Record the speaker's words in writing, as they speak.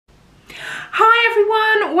Hi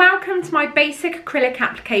everyone, welcome to my basic acrylic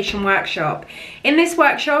application workshop. In this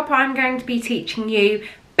workshop I'm going to be teaching you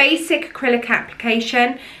basic acrylic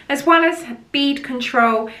application as well as bead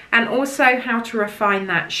control and also how to refine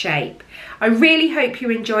that shape. I really hope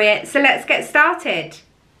you enjoy it, so let's get started.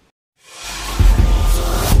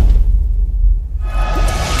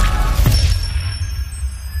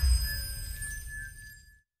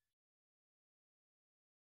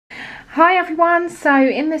 Hi everyone, so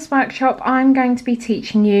in this workshop I'm going to be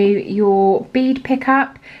teaching you your bead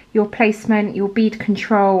pickup, your placement, your bead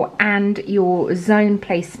control and your zone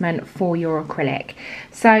placement for your acrylic.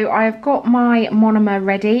 So I've got my monomer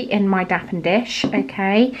ready in my dappen dish,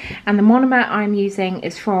 okay, and the monomer I'm using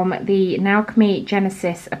is from the Acrylic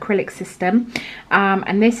Genesis acrylic system,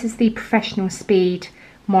 and this is the professional speed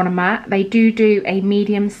monomer. They do a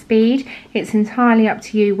medium speed. It's entirely up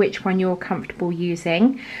to you which one you're comfortable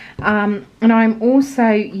using. And I'm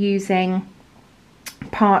also using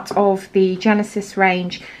part of the Genesis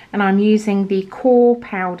range, and I'm using the core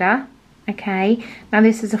powder. Okay, now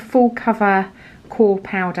this is a full cover core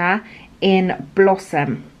powder in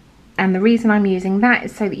Blossom, and the reason I'm using that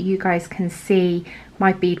is so that you guys can see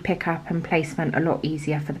my bead pickup and placement a lot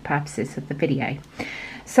easier for the purposes of the video.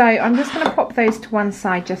 So I'm just going to pop those to one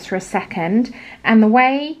side just for a second, and the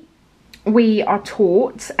way we are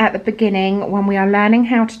taught at the beginning when we are learning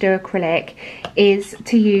how to do acrylic is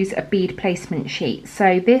to use a bead placement sheet.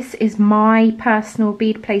 So this is my personal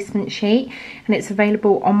bead placement sheet and it's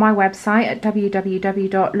available on my website at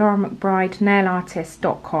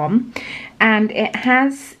www.lauramcbridenailartist.com, and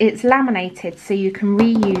it's laminated so you can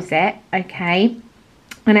reuse it, okay,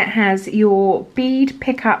 and it has your bead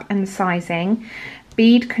pickup and sizing,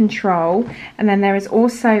 bead control, and then there is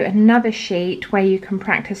also another sheet where you can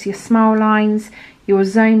practice your smile lines, your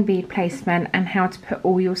zone bead placement, and how to put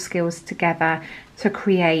all your skills together to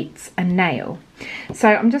create a nail. So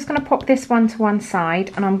I'm just going to pop this one to one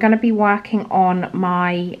side, and I'm going to be working on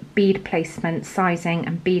my bead placement, sizing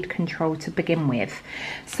and bead control to begin with.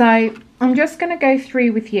 So I'm just going to go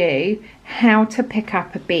through with you how to pick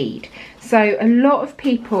up a bead. So a lot of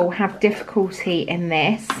people have difficulty in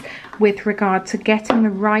this with regard to getting the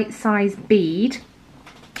right size bead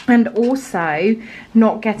and also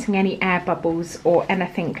not getting any air bubbles or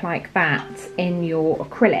anything like that in your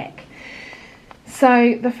acrylic.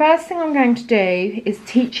 So the first thing I'm going to do is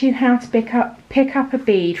teach you how to pick up a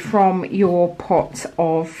bead from your pot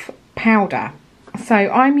of powder. So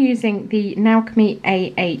I'm using the Acrylic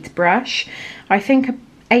A8 brush. I think a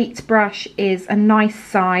 8 brush is a nice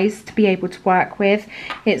size to be able to work with.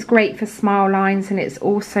 It's great for smile lines and it's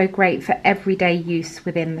also great for everyday use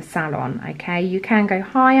within the salon, okay. You can go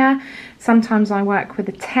higher. Sometimes I work with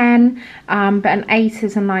a 10, but an 8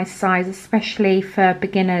 is a nice size, especially for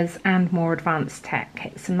beginners and more advanced tech.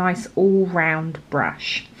 It's a nice all-round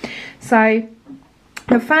brush. So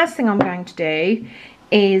the first thing I'm going to do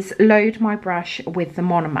is load my brush with the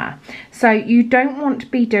monomer. So you don't want to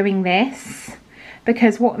be doing this,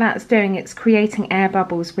 because what that's doing, it's creating air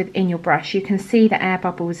bubbles within your brush. You can see the air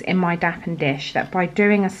bubbles in my dappen dish that by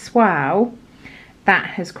doing a swirl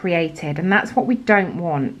that has created, and that's what we don't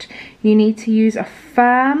want. You need to use a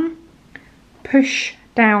firm push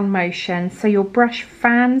down motion so your brush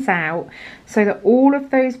fans out so that all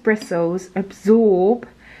of those bristles absorb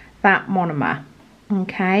that monomer,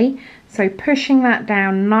 okay. So pushing that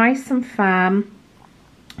down nice and firm,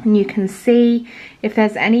 and you can see if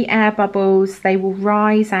there's any air bubbles, they will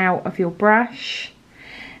rise out of your brush,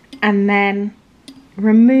 and then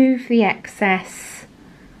remove the excess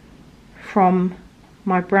from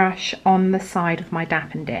my brush on the side of my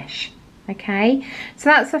dappen dish, okay. So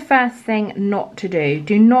that's the first thing not to do.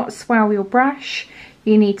 Do not swell your brush.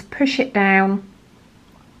 You need to push it down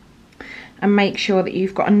and make sure that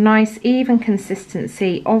you've got a nice even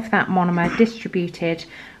consistency of that monomer distributed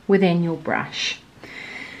within your brush.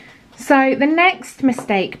 So the next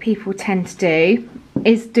mistake people tend to do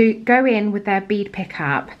is go in with their bead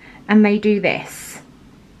pickup and they do this.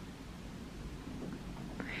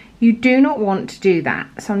 You do not want to do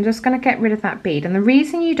that. So I'm just going to get rid of that bead. And the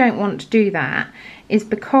reason you don't want to do that is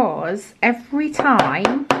because every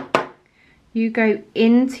time you go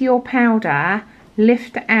into your powder,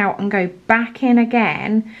 lift it out and go back in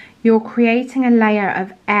again, you're creating a layer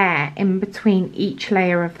of air in between each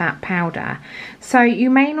layer of that powder. So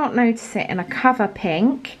you may not notice it in a cover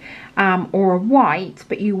pink or a white,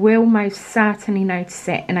 but you will most certainly notice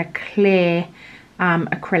it in a clear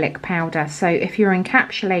acrylic powder. So if you're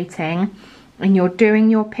encapsulating and you're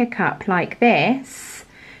doing your pickup like this,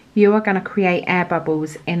 you are going to create air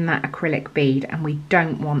bubbles in that acrylic bead, and we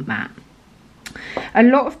don't want that. A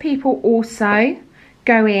lot of people also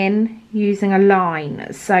go in using a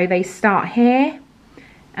line. So they start here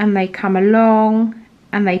and they come along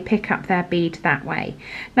and they pick up their bead that way.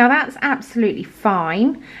 Now that's absolutely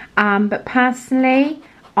fine, but personally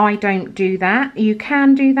I don't do that. You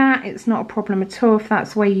can do that, it's not a problem at all. If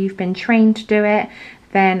that's the way you've been trained to do it,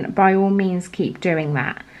 then by all means keep doing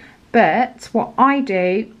that. But what I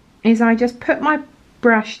do is I just put my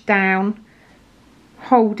brush down,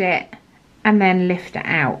 hold it, and then lift it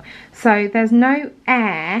out. So there's no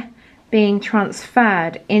air being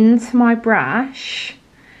transferred into my brush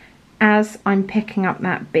as I'm picking up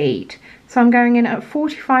that bead. So I'm going in at a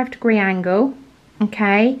 45-degree angle,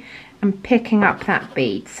 okay, and picking up that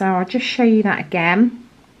bead. So I'll just show you that again.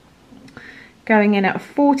 Going in at a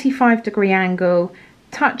 45-degree angle,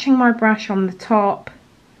 touching my brush on the top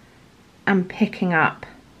and picking up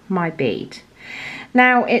my bead.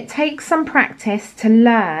 Now it takes some practice to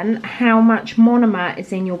learn how much monomer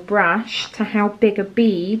is in your brush to how big a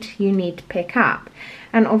bead you need to pick up.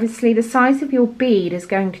 And obviously the size of your bead is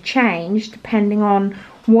going to change depending on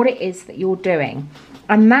what it is that you're doing.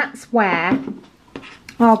 And that's where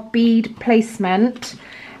our bead placement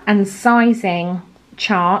and sizing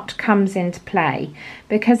chart comes into play,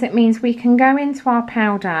 because it means we can go into our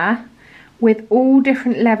powder with all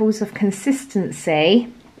different levels of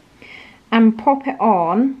consistency and pop it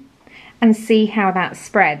on and see how that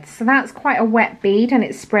spreads. So that's quite a wet bead and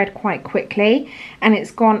it's spread quite quickly and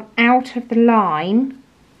it's gone out of the line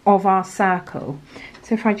of our circle.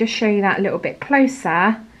 So if I just show you that a little bit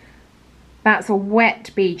closer, that's a wet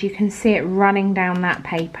bead. You can see it running down that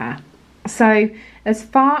paper. So as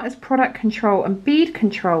far as product control and bead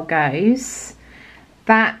control goes,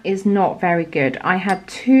 that is not very good. I had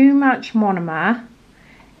too much monomer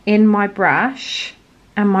in my brush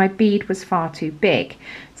and my bead was far too big.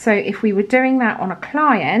 So if we were doing that on a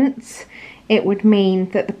client, it would mean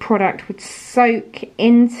that the product would soak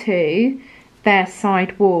into their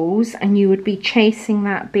side walls and you would be chasing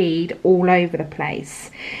that bead all over the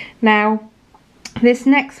place. Now this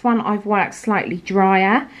next one I've worked slightly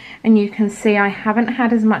drier and you can see I haven't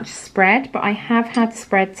had as much spread, but I have had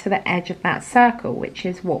spread to the edge of that circle, which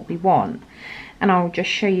is what we want. And I'll just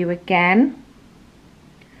show you again.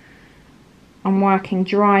 I'm working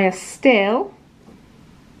drier still.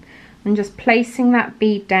 I'm just placing that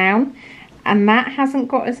bead down and that hasn't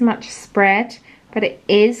got as much spread, but it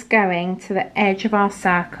is going to the edge of our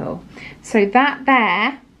circle. So that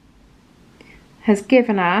there has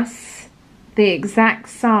given us the exact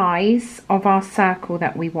size of our circle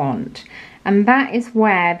that we want. And that is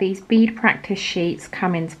where these bead practice sheets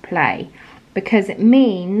come into play, because it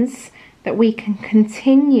means that we can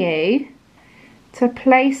continue to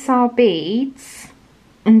place our beads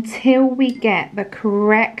until we get the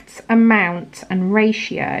correct amount and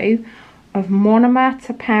ratio of monomer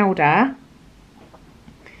to powder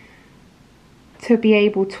to be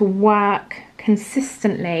able to work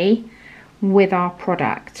consistently with our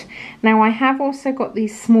product. Now I have also got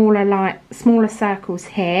these smaller circles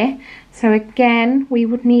here, so again we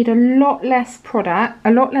would need a lot less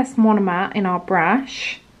monomer in our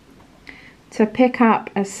brush to pick up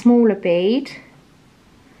a smaller bead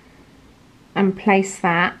and place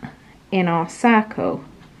that in our circle.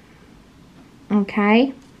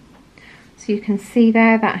 Okay, so you can see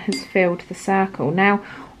there that has filled the circle. Now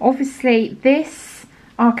obviously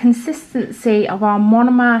our consistency of our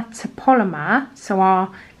monomer to polymer, so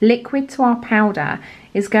our liquid to our powder,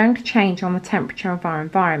 is going to change on the temperature of our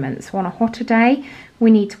environment. So on a hotter day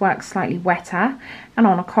we need to work slightly wetter, and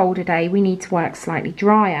on a colder day we need to work slightly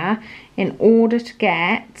drier in order to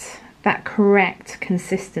get that correct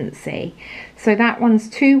consistency. So that one's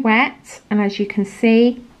too wet, and as you can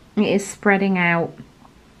see it is spreading out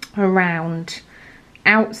around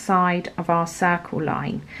outside of our circle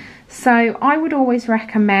line. So I would always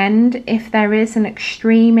recommend, if there is an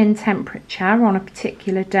extreme in temperature on a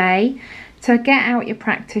particular day, to get out your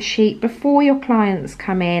practice sheet before your clients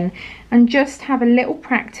come in and just have a little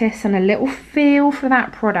practice and a little feel for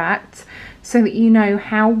that product, so that you know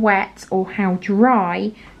how wet or how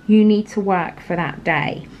dry you need to work for that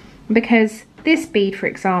day. Because this bead, for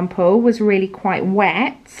example, was really quite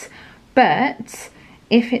wet, but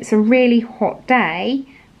if it's a really hot day,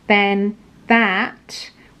 then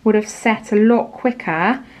that would have set a lot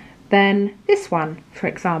quicker than this one, for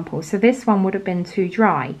example. So this one would have been too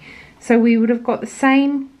dry. So we would have got the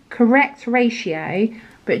same correct ratio,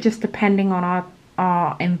 but just depending on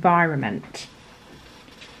our environment.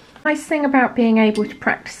 The nice thing about being able to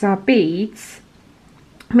practice our beads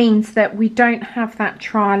means that we don't have that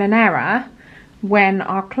trial and error when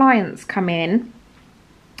our clients come in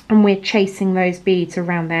and we're chasing those beads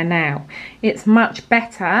around there now. It's much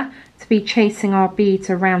better to be chasing our beads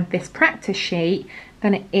around this practice sheet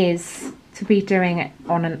than it is to be doing it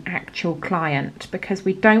on an actual client, because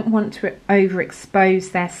we don't want to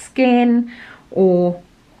overexpose their skin or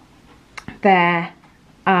their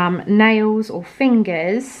nails or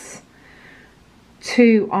fingers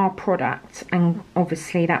to our product, and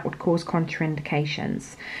obviously that would cause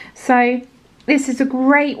contraindications. So this is a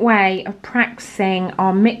great way of practicing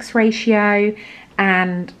our mix ratio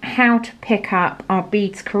and how to pick up our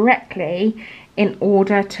beads correctly in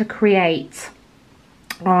order to create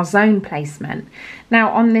our zone placement.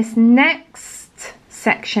 Now on this next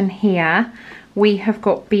section here, we have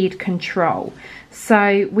got bead control.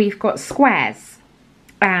 So we've got squares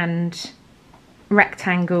and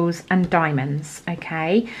rectangles and diamonds.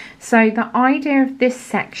 Okay, so the idea of this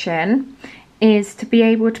section is to be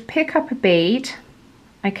able to pick up a bead,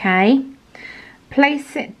 okay,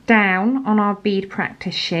 place it down on our bead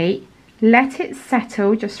practice sheet, let it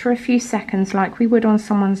settle just for a few seconds like we would on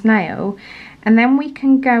someone's nail, and then we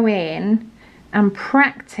can go in and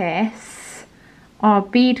practice our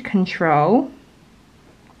bead control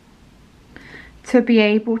to be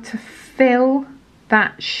able to fill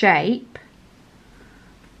that shape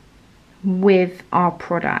with our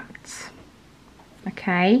products.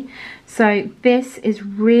 Okay, so this is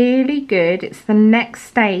really good. It's the next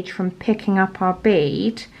stage from picking up our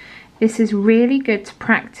bead. This is really good to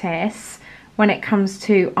practice when it comes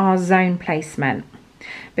to our zone placement,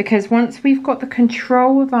 because once we've got the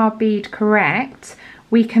control of our bead correct,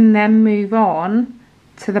 we can then move on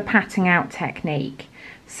to the patting out technique.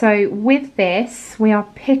 So with this, we are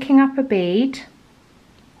picking up a bead,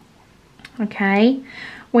 okay,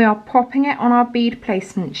 we are popping it on our bead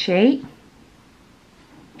placement sheet,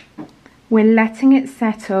 we're letting it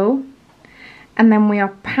settle, and then we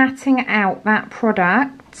are patting out that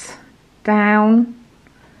product down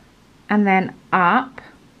and then up.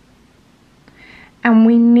 And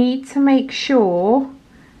we need to make sure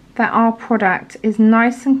that our product is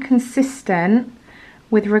nice and consistent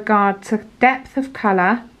with regard to depth of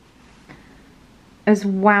colour as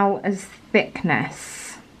well as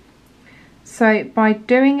thickness. So by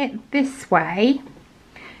doing it this way,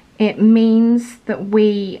 it means that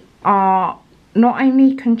we are not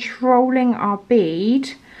only controlling our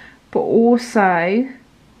bead, but also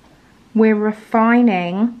we're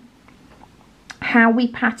refining how we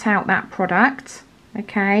pat out that product.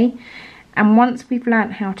 Okay, and once we've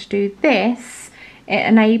learned how to do this, it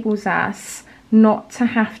enables us not to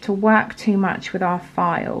have to work too much with our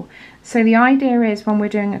file. So the idea is, when we're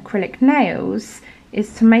doing acrylic nails,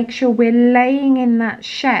 is to make sure we're laying in that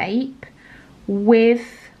shape with,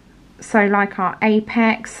 so like our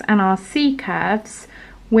apex and our C curves,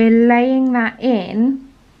 we're laying that in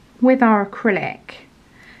with our acrylic.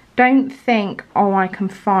 Don't think, oh, I can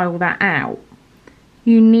file that out.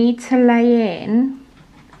 You need to lay in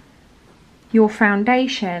your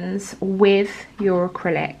foundations with your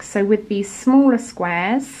acrylics. So with these smaller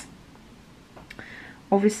squares,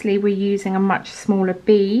 obviously we're using a much smaller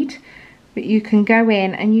bead, but you can go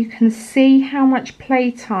in and you can see how much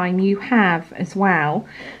play time you have as well.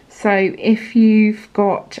 So if you've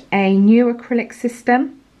got a new acrylic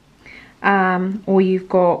system, or you've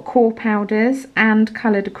got core powders and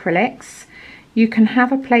coloured acrylics, you can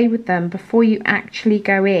have a play with them before you actually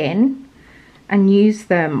go in and use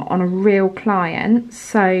them on a real client,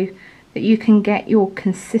 so that you can get your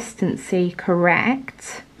consistency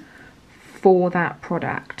correct for that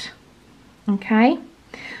product. Okay,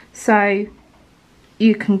 so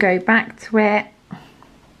you can go back to it,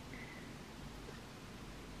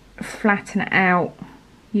 flatten it out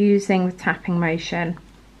using the tapping motion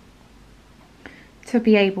to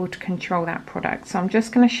be able to control that product. So I'm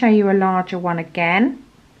just going to show you a larger one again.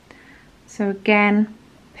 So again,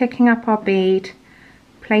 picking up our bead,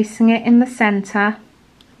 placing it in the center,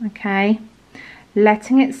 okay,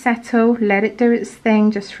 letting it settle, let it do its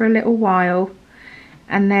thing just for a little while,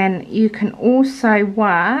 and then you can also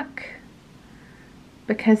work,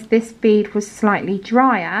 because this bead was slightly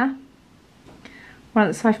drier,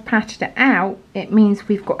 once I've patted it out, it means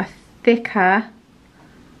we've got a thicker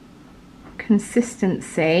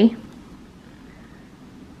consistency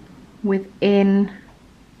within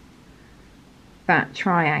that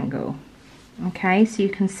triangle. Okay, so you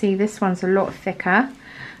can see this one's a lot thicker.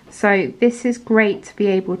 So this is great to be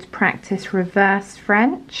able to practice reverse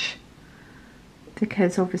French,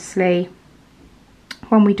 because obviously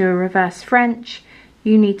when we do a reverse French,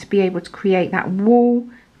 you need to be able to create that wall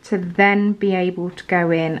to then be able to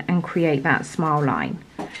go in and create that smile line.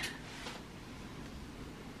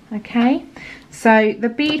 Okay, so the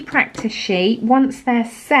bead practice sheet, once they're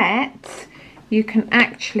set, you can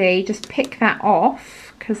actually just pick that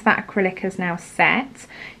off because that acrylic is now set.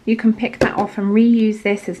 You can pick that off and reuse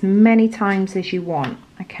this as many times as you want.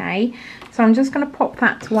 Okay, so I'm just going to pop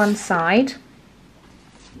that to one side.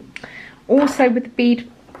 Also with the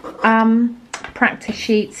bead practice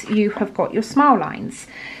sheets, you have got your smile lines.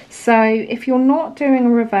 So if you're not doing a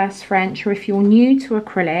reverse French, or if you're new to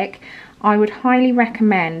acrylic, I would highly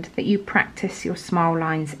recommend that you practice your smile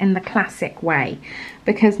lines in the classic way,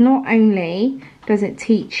 because not only does it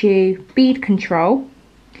teach you bead control,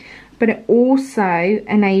 but it also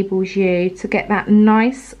enables you to get that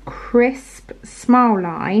nice crisp smile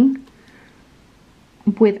line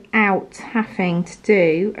without having to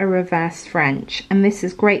do a reverse French. And this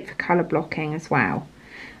is great for colour blocking as well.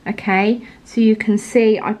 Okay, so you can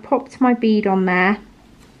see I popped my bead on there,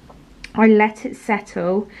 I let it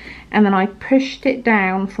settle, and then I pushed it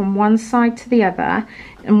down from one side to the other.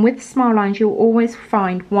 And with smile lines, you'll always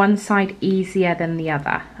find one side easier than the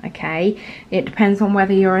other. Okay, it depends on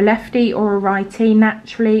whether you're a lefty or a righty.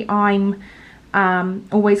 Naturally, I'm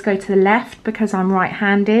always go to the left because I'm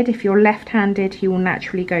right-handed. If you're left-handed, you will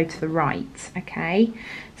naturally go to the right. Okay,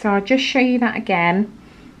 so I'll just show you that again.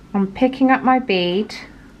 I'm picking up my bead,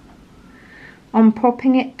 I'm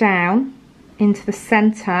popping it down into the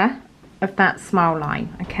center of that smile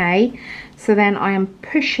line. Okay, so then I am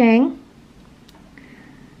pushing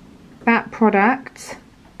that product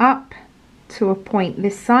up to a point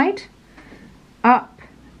this side, up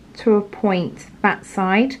to a point that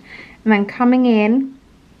side, and then coming in,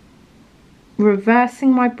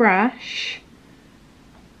 reversing my brush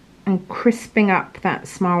and crisping up that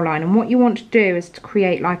smile line. And what you want to do is to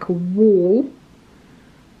create like a wall,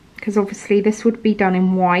 because obviously this would be done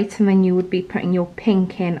in white and then you would be putting your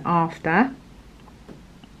pink in after.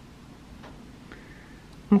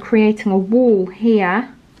 I'm creating a wall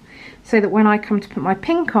here so that when I come to put my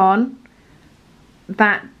pink on,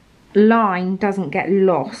 that line doesn't get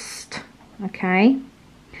lost. Okay,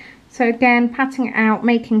 so again, patting it out,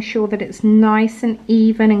 making sure that it's nice and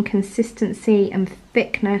even in consistency and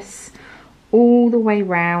thickness all the way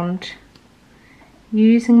round,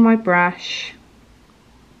 using my brush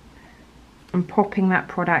and popping that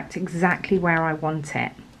product exactly where I want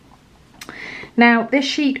it. Now this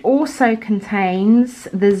sheet also contains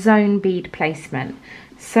the zone bead placement.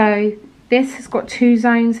 So this has got 2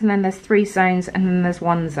 zones, and then there's 3 zones, and then there's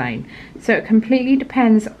 1 zone. So it completely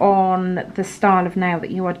depends on the style of nail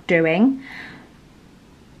that you are doing.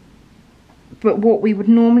 But what we would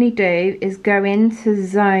normally do is go into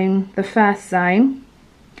the first zone.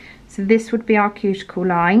 So this would be our cuticle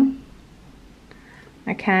line.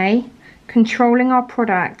 Okay, controlling our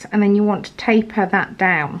product, and then you want to taper that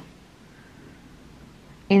down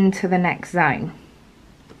into the next zone.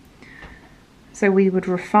 So we would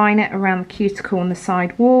refine it around the cuticle and the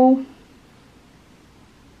side wall,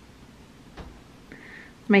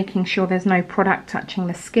 making sure there's no product touching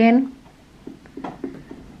the skin.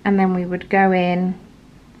 And then we would go in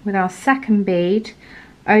with our second bead,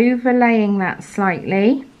 overlaying that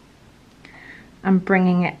slightly and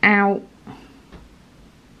bringing it out,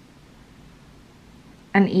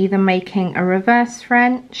 and either making a reverse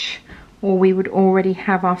French, or we would already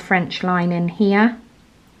have our French line in here,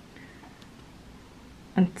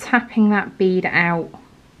 and tapping that bead out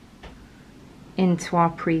into our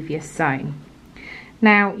previous zone.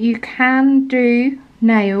 Now you can do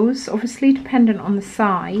nails, obviously dependent on the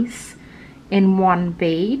size, in 1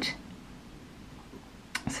 bead.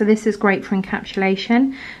 So this is great for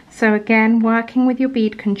encapsulation. So again, working with your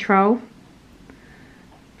bead control,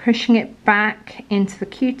 pushing it back into the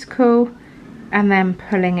cuticle and then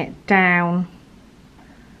pulling it down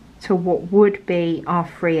to what would be our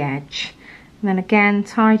free edge. And then again,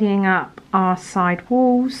 tidying up our side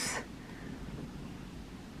walls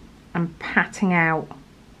and patting out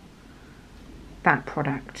that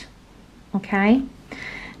product. Okay,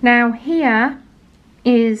 now here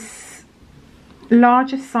is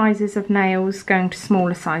larger sizes of nails going to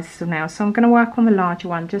smaller sizes of nails, so I'm going to work on the larger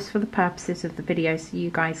one just for the purposes of the video so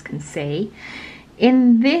you guys can see.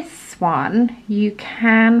 In this one you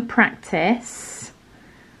can practice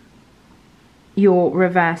your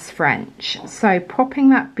reverse French, so popping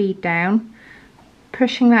that bead down,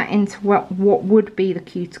 pushing that into what would be the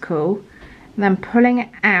cuticle, and then pulling it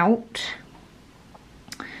out,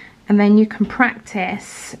 and then you can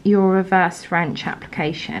practice your reverse French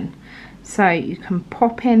application. So you can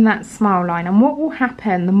pop in that smile line, and what will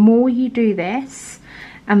happen, the more you do this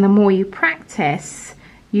and the more you practice,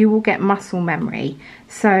 you will get muscle memory.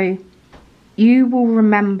 So you will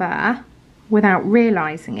remember without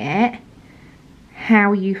realizing it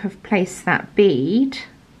how you have placed that bead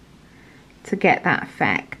to get that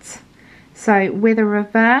effect. So with a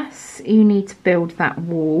reverse, you need to build that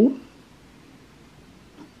wall.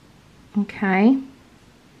 Okay.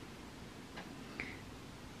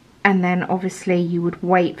 And then obviously you would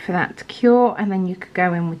wait for that to cure, and then you could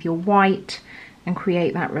go in with your white and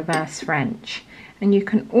create that reverse French. And you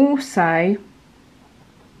can also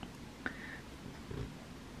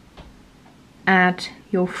add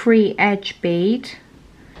your free edge bead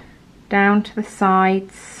down to the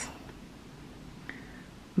sides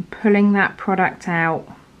and pulling that product out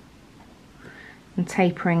and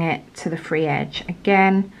tapering it to the free edge.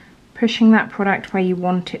 Again, pushing that product where you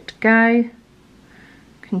want it to go,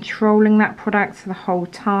 controlling that product the whole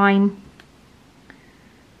time,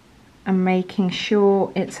 and making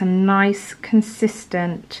sure it's a nice,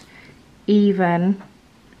 consistent, even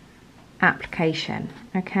application.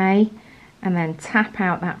 Okay, and then tap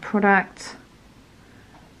out that product,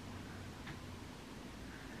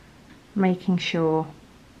 making sure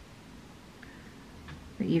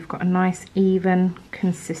that you've got a nice even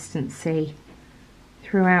consistency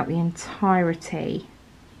throughout the entirety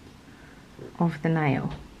of the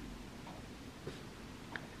nail.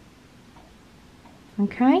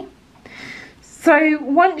 Okay, so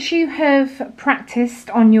once you have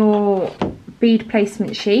practiced on your bead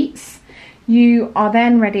placement sheets, you are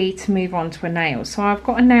then ready to move on to a nail. So I've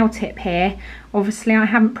got a nail tip here. Obviously I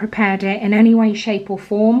haven't prepared it in any way, shape or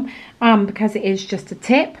form because it is just a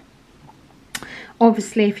tip.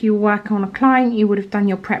 Obviously if you were working on a client, you would have done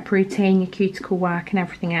your prep routine, your cuticle work and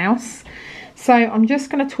everything else. So I'm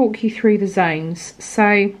just going to talk you through the zones.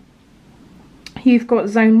 So you've got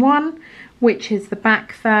zone 1, which is the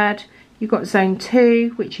back third. You've got zone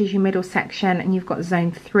 2, which is your middle section, and you've got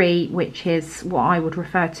zone 3, which is what I would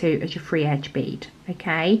refer to as your free edge bead.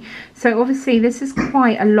 Okay, so obviously this is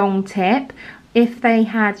quite a long tip. If they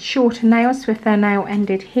had shorter nails, so if their nail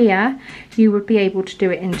ended here, you would be able to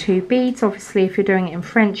do it in 2 beads. Obviously if you're doing it in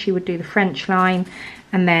French, you would do the French line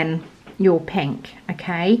and then your pink.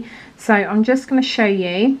 Okay, so I'm just going to show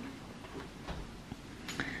you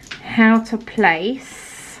how to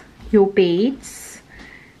place your beads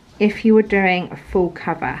if you were doing a full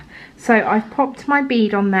cover. So I've popped my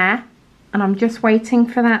bead on there and I'm just waiting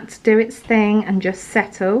for that to do its thing and just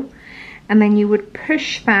settle, and then you would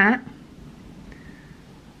push that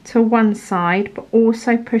to one side but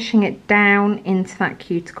also pushing it down into that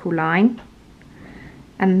cuticle line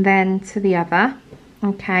and then to the other.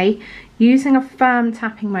 Okay, using a firm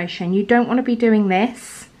tapping motion. You don't want to be doing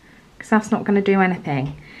this because that's not going to do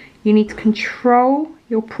anything. You need to control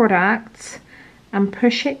your product and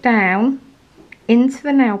push it down into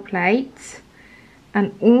the nail plate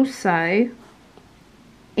and also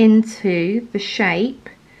into the shape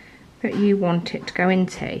that you want it to go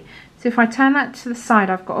into. So if I turn that to the side,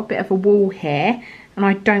 I've got a bit of a wall here and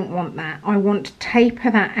I don't want that. I want to taper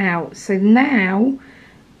that out. So now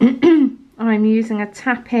I'm using a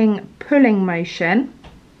tapping pulling motion.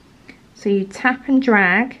 So you tap and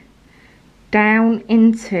drag down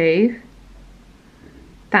into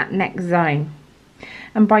that next zone.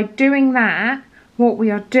 And by doing that, what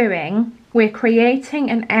we are doing, we're creating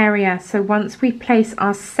an area. So once we place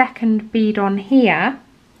our second bead on here,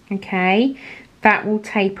 okay, that will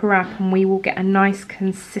taper up and we will get a nice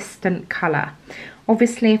consistent colour.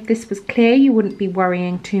 Obviously if this was clear, you wouldn't be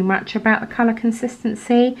worrying too much about the colour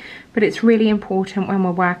consistency, but it's really important when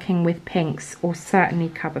we're working with pinks, or certainly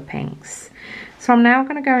cover pinks. So I'm now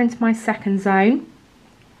going to go into my second zone,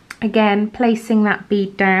 again placing that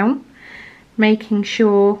bead down, making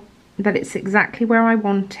sure that it's exactly where I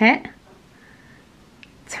want it,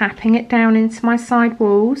 tapping it down into my side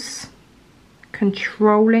walls,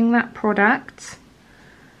 controlling that product.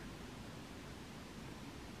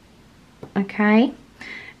 Okay,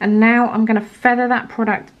 and now I'm going to feather that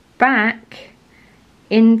product back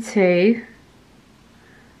into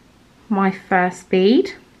my first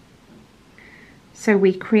bead, so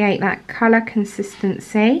we create that colour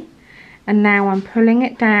consistency, and now I'm pulling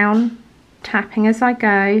it down, tapping as I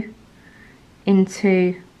go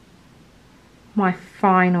into my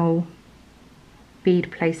final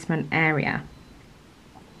bead placement area.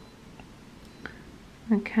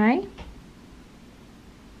 Okay,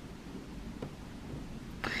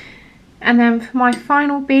 and then for my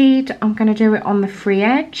final bead I'm going to do it on the free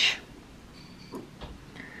edge.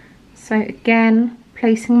 So again,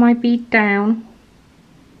 placing my bead down,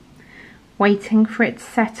 waiting for it to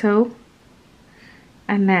settle,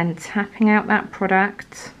 and then tapping out that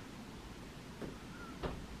product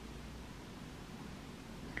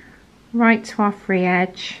right to our free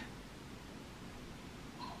edge,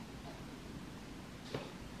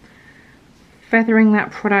 feathering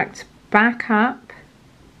that product back up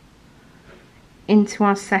into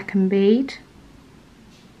our second bead,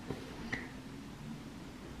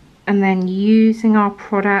 and then using our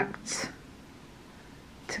product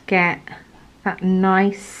to get that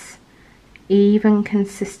nice even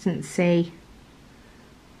consistency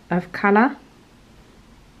of colour.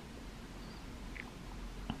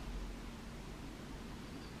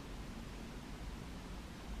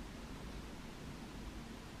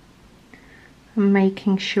 And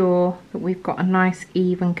making sure that we've got a nice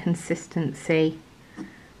even consistency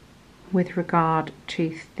with regard to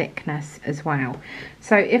thickness as well.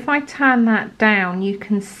 So if I turn that down, you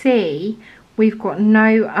can see we've got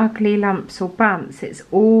no ugly lumps or bumps. It's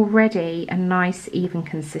already a nice even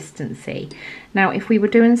consistency. Now if we were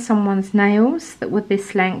doing someone's nails that were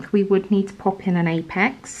this length, we would need to pop in an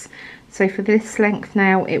apex. So for this length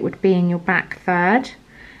now, it would be in your back third,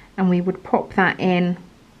 and we would pop that in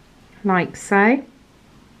like so,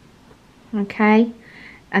 okay,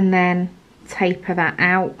 and then taper that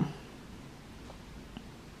out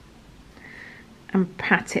and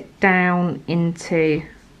pat it down into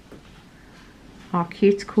our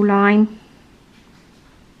cuticle line.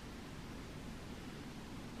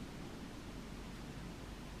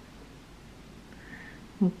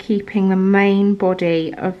 And keeping the main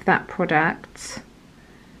body of that product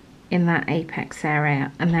in that apex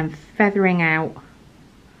area, and then feathering out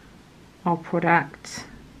our product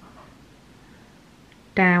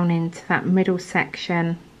down into that middle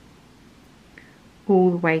section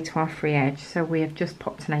all the way to our free edge. So we have just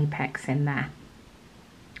popped an apex in there.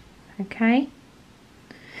 Okay,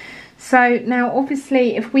 so now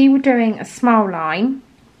obviously if we were doing a smile line,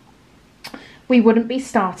 we wouldn't be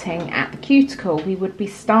starting at the cuticle, we would be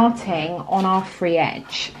starting on our free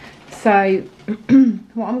edge. So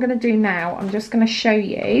what I'm going to do now, I'm just going to show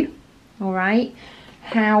you, all right,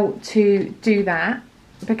 how to do that,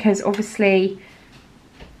 because obviously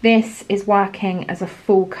this is working as a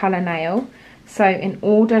full colour nail. So in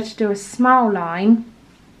order to do a smile line,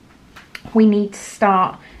 we need to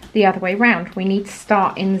start the other way around. We need to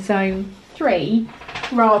start in zone 3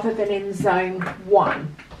 rather than in zone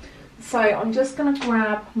 1. So I'm just going to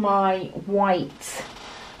grab my white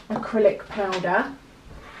acrylic powder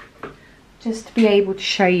just to be able to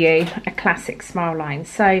show you a classic smile line.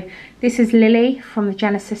 So this is Lily from the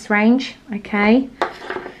Genesis range, okay.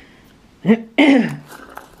 And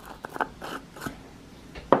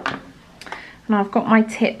I've got my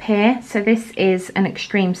tip here. So this is an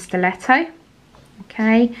extreme stiletto,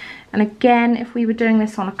 okay. And again, if we were doing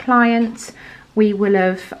this on a client, we will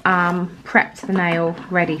have prepped the nail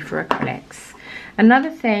ready for acrylics. Another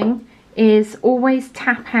thing is always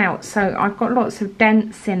tap out. So I've got lots of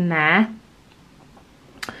dents in there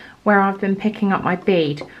where I've been picking up my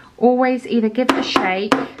bead. Always either give it a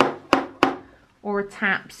shake or a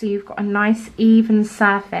tap so you've got a nice even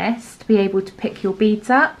surface to be able to pick your beads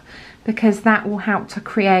up, because that will help to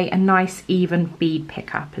create a nice even bead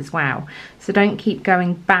pickup as well. So don't keep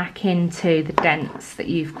going back into the dents that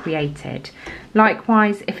you've created.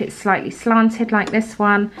 Likewise, if it's slightly slanted like this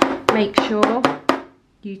one, make sure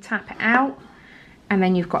you tap it out, and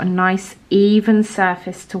then you've got a nice even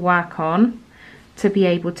surface to work on to be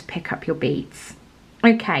able to pick up your beads.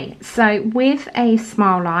 Okay, so with a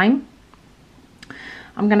smile line,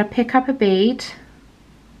 I'm going to pick up a bead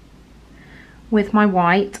with my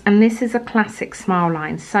white, and this is a classic smile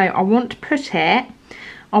line. So I want to put it,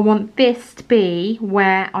 I want this to be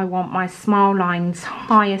where I want my smile line's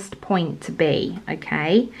highest point to be,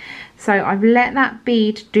 okay. So I've let that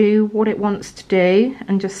bead do what it wants to do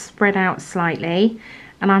and just spread out slightly,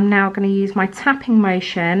 and I'm now going to use my tapping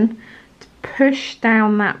motion to push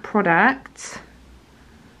down that product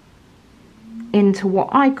into what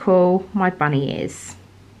I call my bunny ears,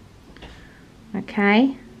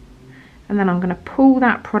 okay. And then I'm going to pull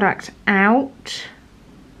that product out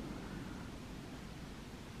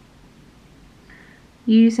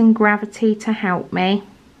using gravity to help me.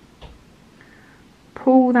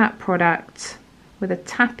 Pull that product with a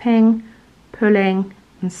tapping, pulling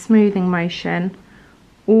and smoothing motion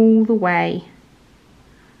all the way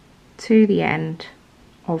to the end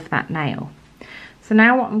of that nail. So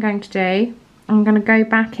now what I'm going to do, I'm going to go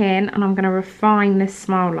back in and I'm going to refine this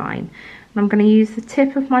smile line. And I'm going to use the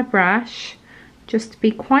tip of my brush just to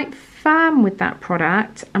be quite firm with that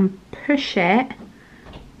product and push it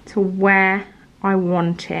to where I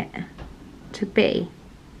want it to be.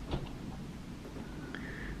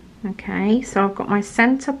 Okay, so I've got my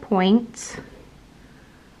center point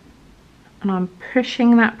and I'm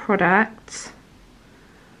pushing that product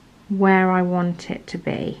where I want it to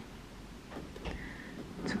be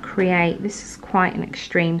to create, this is quite an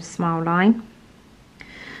extreme smile line.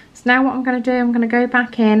 So now what I'm going to do, I'm going to go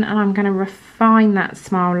back in and I'm going to refine that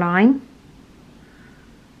smile line.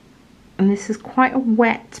 And this is quite a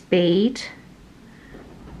wet bead.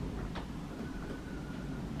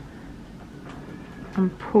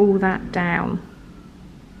 And pull that down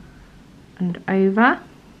and over.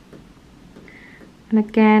 And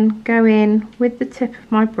again, go in with the tip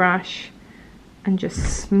of my brush and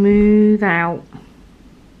just smooth out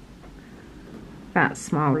that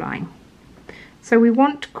smile line. So we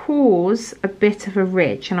want to cause a bit of a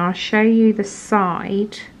ridge, and I'll show you the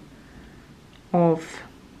side of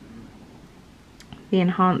the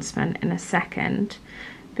enhancement in a second,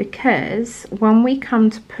 because when we come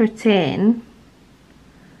to put in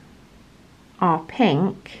our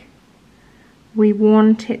pink, we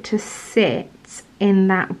want it to sit in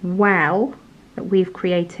that well that we've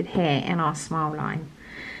created here in our smile line.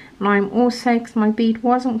 And I'm also, because my bead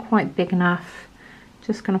wasn't quite big enough,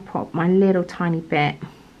 just going to pop my little tiny bit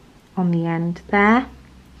on the end there,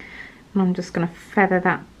 and I'm just going to feather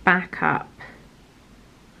that back up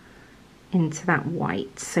into that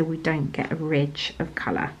white so we don't get a ridge of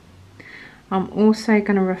colour. I'm also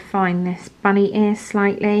going to refine this bunny ear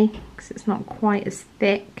slightly because it's not quite as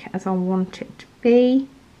thick as I want it to be.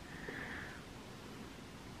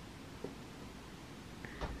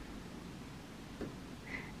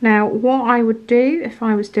 Now what I would do if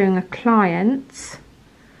I was doing a client,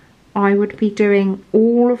 I would be doing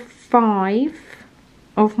all 5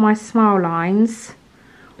 of my smile lines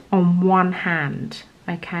on one hand,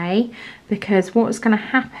 okay? Because what's going to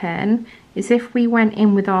happen is if we went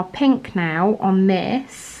in with our pink now on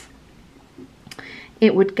this,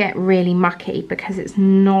 it would get really mucky because it's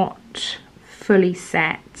not fully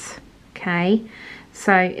set, okay?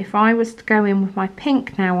 So if I was to go in with my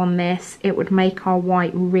pink now on this, it would make our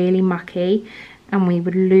white really mucky and we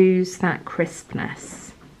would lose that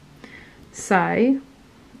crispness. So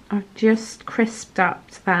I've just crisped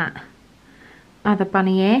up that other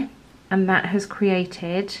bunny ear, and that has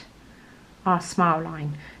created our smile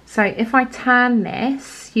line. So if I turn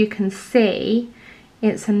this, you can see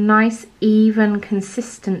it's a nice even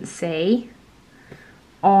consistency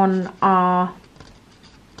on our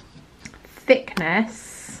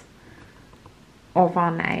thickness of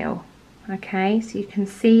our nail. Okay, so you can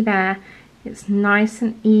see there it's nice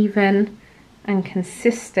and even and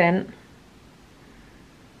consistent.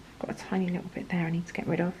 I've got a tiny little bit there I need to get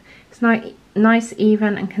rid of. It's nice,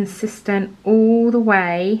 even and consistent all the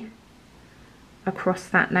way across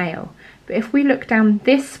that nail. But if we look down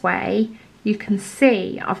this way, you can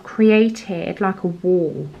see I've created like a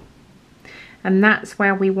wall, and that's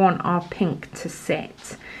where we want our pink to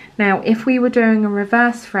sit. Now if we were doing a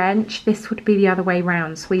reverse French, this would be the other way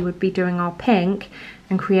round, so we would be doing our pink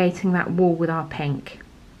and creating that wall with our pink,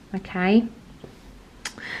 okay?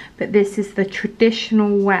 But this is the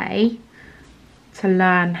traditional way to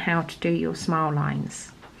learn how to do your smile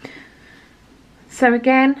lines. So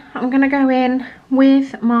again, I'm going to go in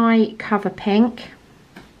with my cover pink,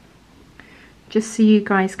 just so you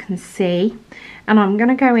guys can see, and I'm going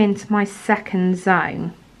to go into my second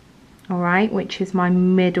zone, alright, which is my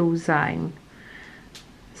middle zone.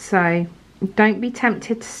 So don't be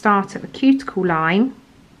tempted to start at the cuticle line,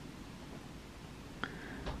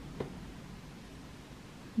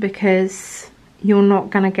 because you're not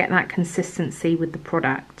going to get that consistency with the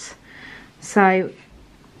product. So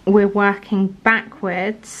we're working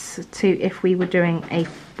backwards to if we were doing a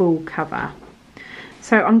full cover.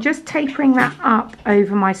 So I'm just tapering that up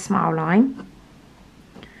over my smile line,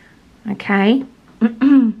 okay?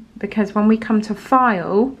 Because when we come to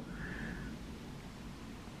file,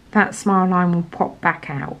 that smile line will pop back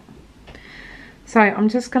out. So I'm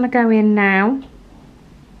just going to go in now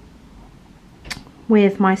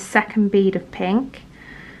with my second bead of pink,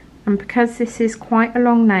 and because this is quite a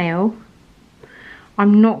long nail,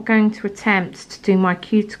 I'm not going to attempt to do my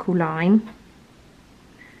cuticle line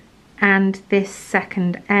and this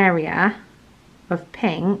second area of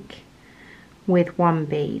pink with one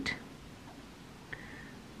bead.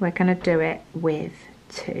 We're going to do it with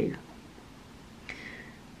 2,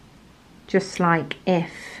 just like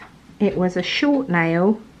if it was a short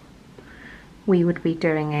nail, we would be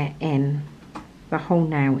doing it in the whole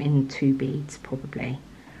nail in 2 beads probably.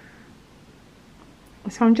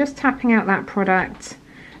 So I'm just tapping out that product,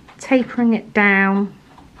 tapering it down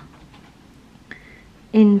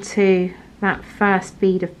into that first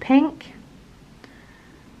bead of pink,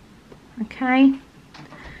 okay,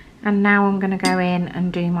 and now I'm going to go in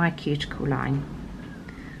and do my cuticle line.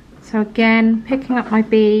 So again, picking up my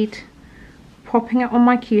bead, popping it on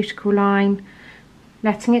my cuticle line,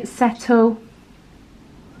 letting it settle,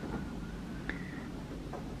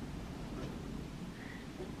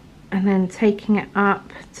 and then taking it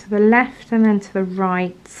up to the left and then to the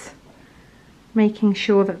right, making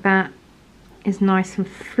sure that that is nice and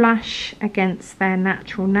flush against their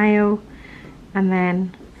natural nail, and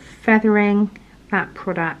then feathering that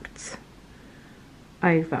product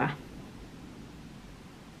over.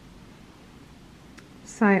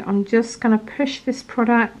 So I'm just going to push this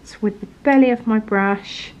product with the belly of my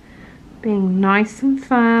brush, being nice and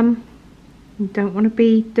firm. You don't want to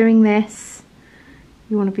be doing this.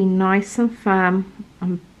 You want to be nice and firm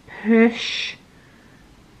and push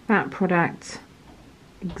that product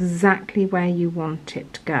exactly where you want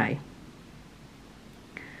it to go.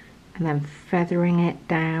 And then feathering it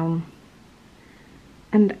down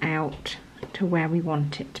and out to where we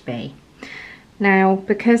want it to be. Now,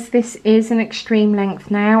 because this is an extreme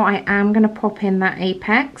length now, I am going to pop in that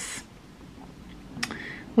apex,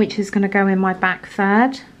 which is going to go in my back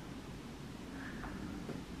third.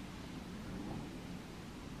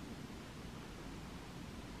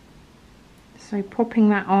 So popping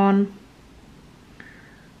that on,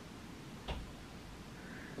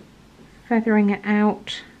 feathering it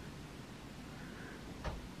out.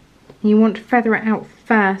 You want to feather it out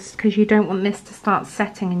first because you don't want this to start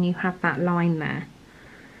setting and you have that line there.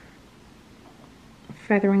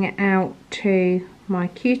 Feathering it out to my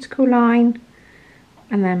cuticle line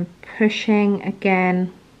and then pushing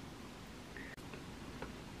again.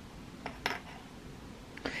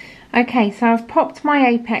 Okay, so I've popped my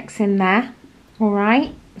apex in there,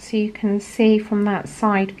 alright, so you can see from that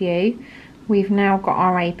side view we've now got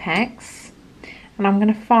our apex. And I'm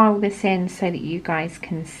going to file this in so that you guys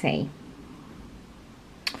can see.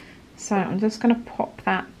 So I'm just going to pop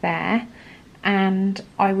that there, and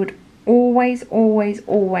I would always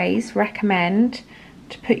recommend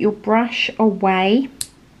to put your brush away,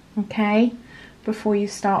 okay, before you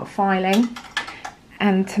start filing,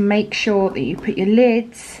 and to make sure that you put your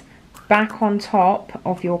lids back on top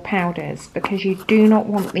of your powders, because you do not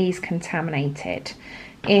want these contaminated.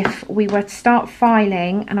 If we were to start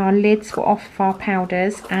filing and our lids were off of our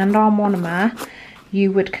powders and our monomer,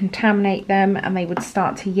 you would contaminate them and they would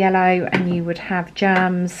start to yellow and you would have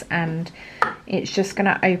germs, and it's just going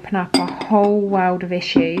to open up a whole world of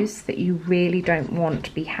issues that you really don't want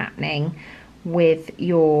to be happening with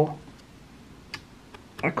your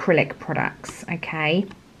acrylic products, okay?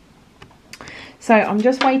 So I'm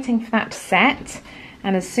just waiting for that to set,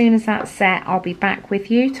 and as soon as that's set I'll be back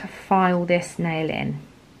with you to file this nail in.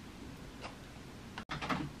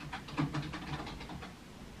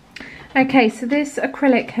 Okay, so this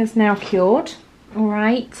acrylic has now cured,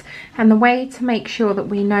 alright, and the way to make sure that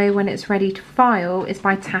we know when it's ready to file is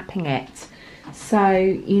by tapping it. So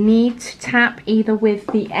you need to tap either with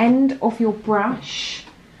the end of your brush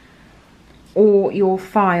or your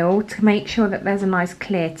file to make sure that there's a nice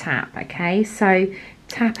clear tap, okay? So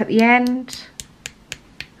tap at the end,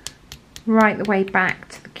 right the way back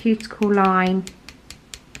to the cuticle line,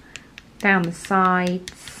 down the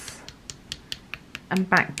sides, and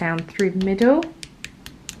back down through the middle,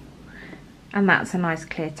 and that's a nice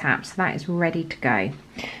clear tap, so that is ready to go.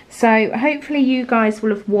 So hopefully you guys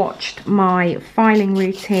will have watched my filing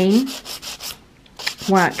routine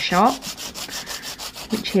workshop,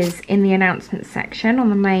 which is in the announcement section on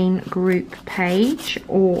the main group page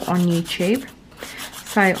or on YouTube,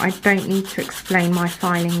 so I don't need to explain my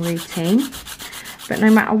filing routine. But no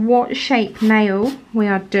matter what shape nail we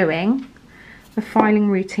are doing, the filing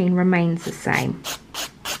routine remains the same.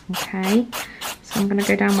 Okay, so I'm going to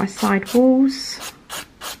go down my side walls,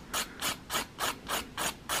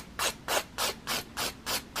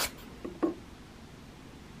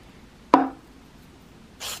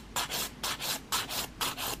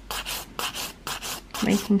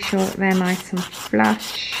 making sure that they're nice and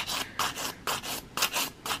flush.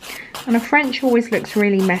 And a French always looks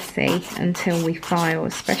really messy until we file,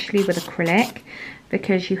 especially with acrylic,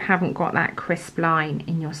 because you haven't got that crisp line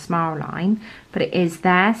in your smile line, but it is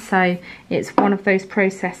there. So it's one of those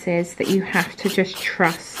processes that you have to just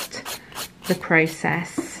trust the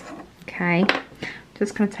process. Okay,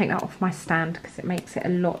 just going to take that off my stand because it makes it a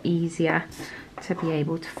lot easier to be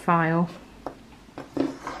able to file.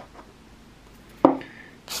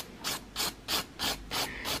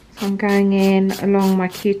 So I'm going in along my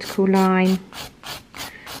cuticle line,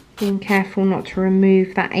 being careful not to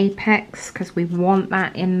remove that apex because we want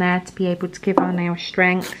that in there to be able to give our nail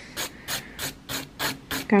strength.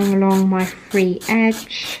 Going along my free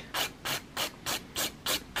edge.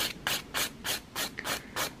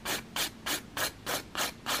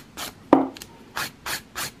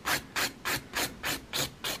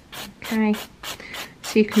 Okay,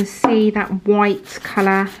 so you can see that white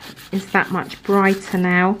colour is that much brighter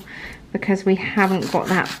now because we haven't got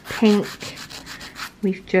that pink.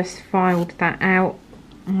 We've just filed that out,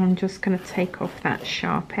 and I'm just going to take off that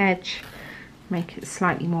sharp edge, make it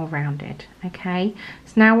slightly more rounded. Okay,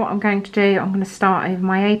 so now what I'm going to do, I'm going to start over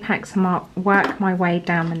my apex and work my way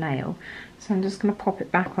down the nail. So I'm just going to pop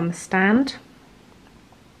it back on the stand.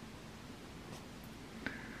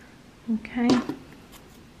 Okay,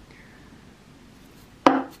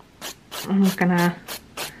 I'm gonna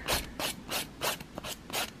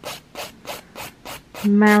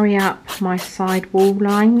marry up my side wall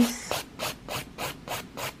lines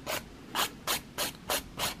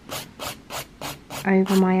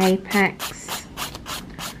over my apex,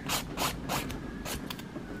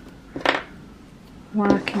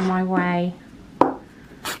 working my way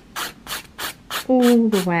all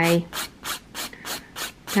the way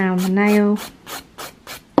down the nail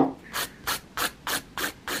to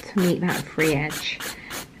meet that free edge,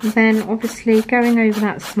 and then obviously going over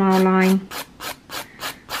that smile line,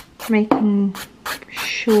 making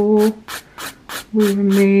sure we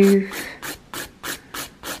remove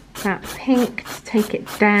that pink to take it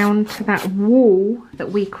down to that wall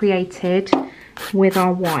that we created with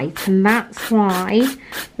our white. And that's why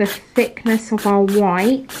the thickness of our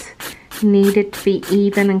white needed to be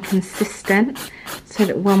even and consistent, so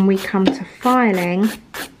that when we come to filing,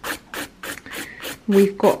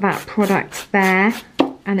 we've got that product there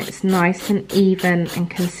and it's nice and even and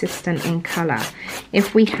consistent in colour.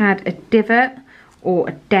 If we had a divot or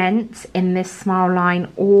a dent in this smile line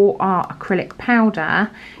or our acrylic powder,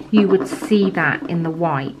 you would see that in the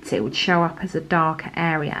white. It would show up as a darker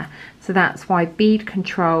area. So that's why bead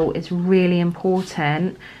control is really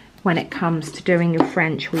important when it comes to doing your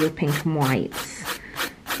French with your pink and whites,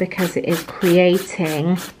 because it is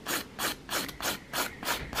creating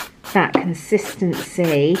that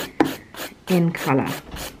consistency in colour.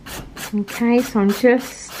 Okay, so I'm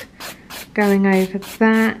just going over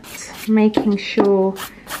that, making sure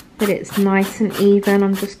that it's nice and even.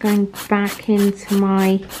 I'm just going back into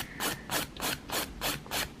my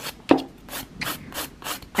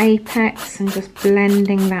apex and just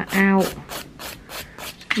blending that out,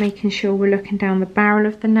 making sure we're looking down the barrel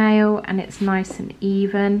of the nail and it's nice and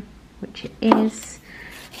even, which it is.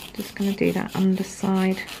 Just going to do that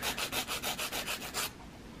underside.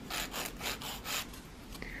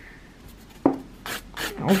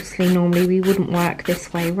 Obviously normally we wouldn't work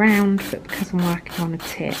this way round, but because I'm working on a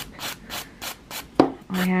tip,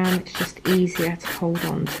 I am. It's just easier to hold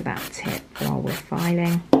on to that tip while we're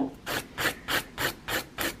filing.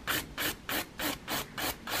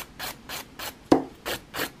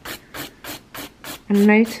 And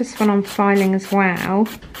notice when I'm filing as well,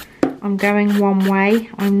 I'm going one way.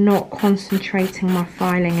 I'm not concentrating my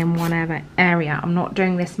filing in one area. I'm not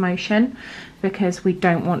doing this motion because we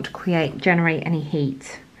don't want to generate any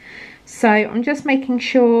heat. So I'm just making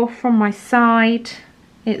sure from my side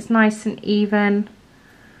it's nice and even.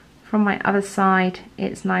 From my other side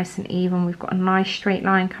it's nice and even. We've got a nice straight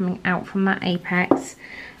line coming out from that apex.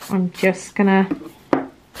 I'm just gonna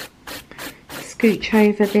scooch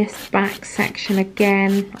over this back section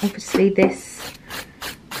again. Obviously this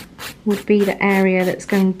would be the area that's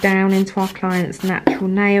going down into our client's natural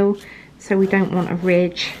nail, so we don't want a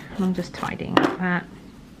ridge. I'm just tidying up that.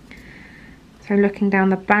 So looking down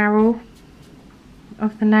the barrel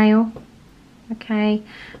of the nail, okay,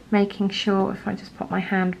 making sure, if I just put my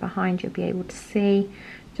hand behind, you'll be able to see,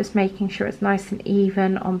 just making sure it's nice and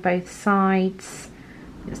even on both sides,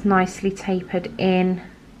 it's nicely tapered in,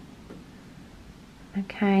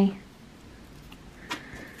 okay.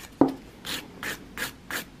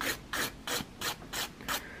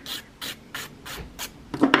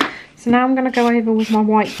 So now I'm going to go over with my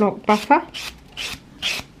white block buffer.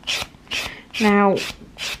 Now,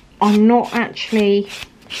 I'm not actually,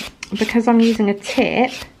 because I'm using a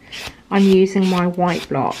tip, I'm using my white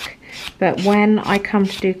block. But when I come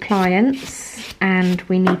to do clients and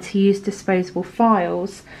we need to use disposable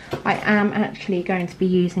files, I am actually going to be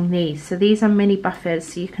using these. So these are mini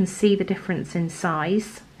buffers, so you can see the difference in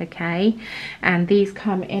size, okay? And these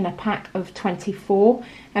come in a pack of 24,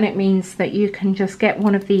 and it means that you can just get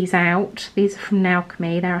one of these out. These are from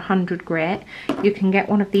Alchemy, they're 100 grit. You can get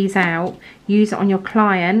one of these out, use it on your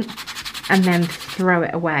client, and then throw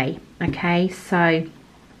it away, okay? So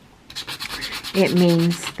it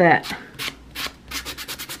means that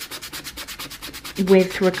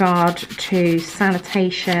with regard to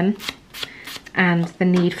sanitation and the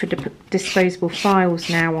need for disposable files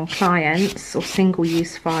now on clients, or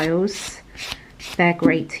single-use files, they're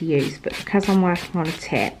great to use. But because I'm working on a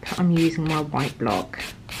tip, I'm using my white block.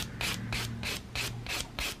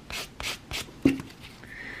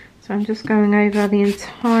 So So I'm just going over the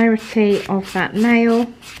entirety of that nail.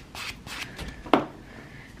 And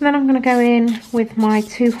then I'm going to go in with my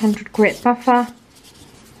 200 grit buffer,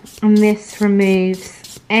 and this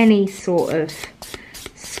removes any sort of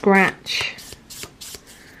scratch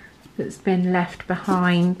that's been left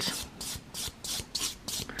behind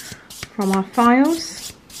from our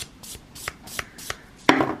files.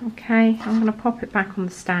 Okay, I'm going to pop it back on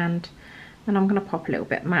the stand, and I'm going to pop a little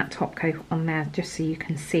bit of matte top coat on there just so you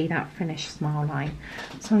can see that finished smile line.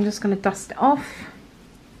 So I'm just going to dust it off.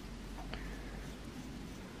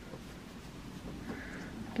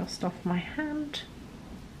 Dust off my hand.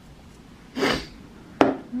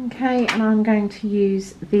 Okay, and I'm going to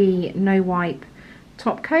use the No Wipe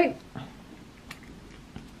top coat.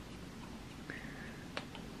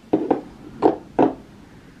 I'm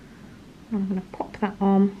going to pop that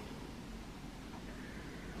on.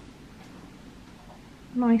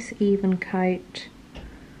 Nice even coat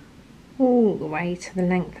all the way to the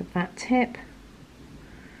length of that tip.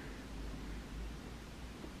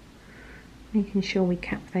 Making sure we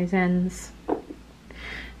cap those ends.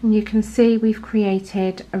 And you can see we've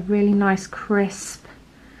created a really nice crisp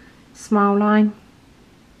smile line,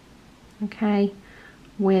 okay,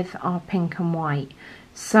 with our pink and white.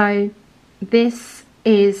 So this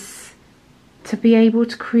is to be able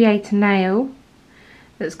to create a nail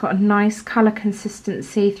that's got a nice colour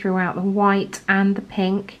consistency throughout the white and the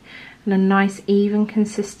pink, and a nice even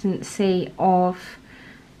consistency of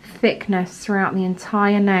thickness throughout the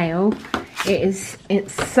entire nail. It's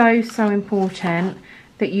so important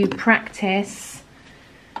that you practice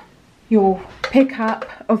your pickup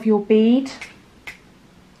of your bead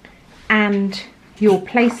and your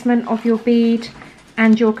placement of your bead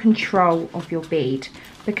and your control of your bead,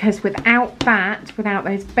 because without that, without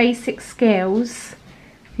those basic skills,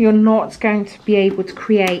 you're not going to be able to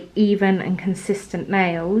create even and consistent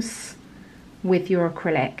nails with your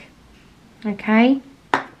acrylic. Okay,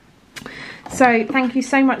 so thank you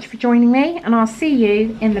so much for joining me, and I'll see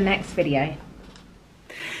you in the next video.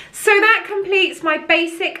 So that completes my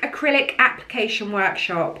basic acrylic application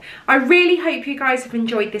workshop. I really hope you guys have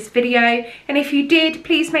enjoyed this video, and if you did,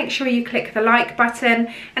 please make sure you click the like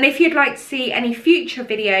button, and if you'd like to see any future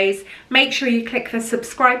videos, make sure you click the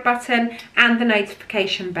subscribe button and the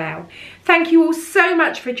notification bell. Thank you all so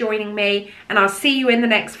much for joining me, and I'll see you in the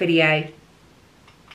next video.